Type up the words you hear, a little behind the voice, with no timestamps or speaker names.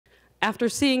After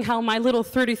seeing how my little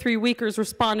 33-weekers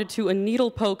responded to a needle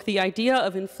poke, the idea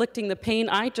of inflicting the pain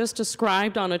I just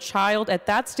described on a child at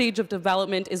that stage of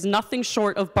development is nothing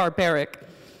short of barbaric.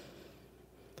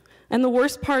 And the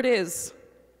worst part is,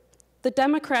 the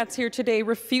Democrats here today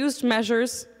refused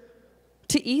measures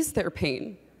to ease their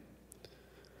pain,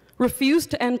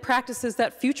 refused to end practices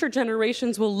that future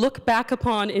generations will look back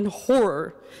upon in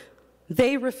horror.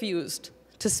 They refused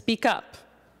to speak up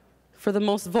for the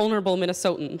most vulnerable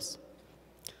Minnesotans.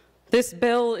 This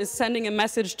bill is sending a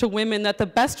message to women that the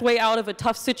best way out of a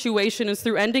tough situation is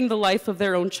through ending the life of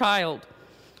their own child.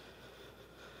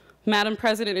 Madam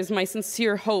President, it is my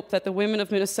sincere hope that the women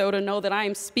of Minnesota know that I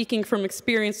am speaking from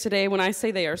experience today when I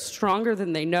say they are stronger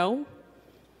than they know.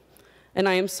 And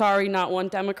I am sorry not one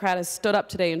Democrat has stood up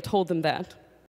today and told them that.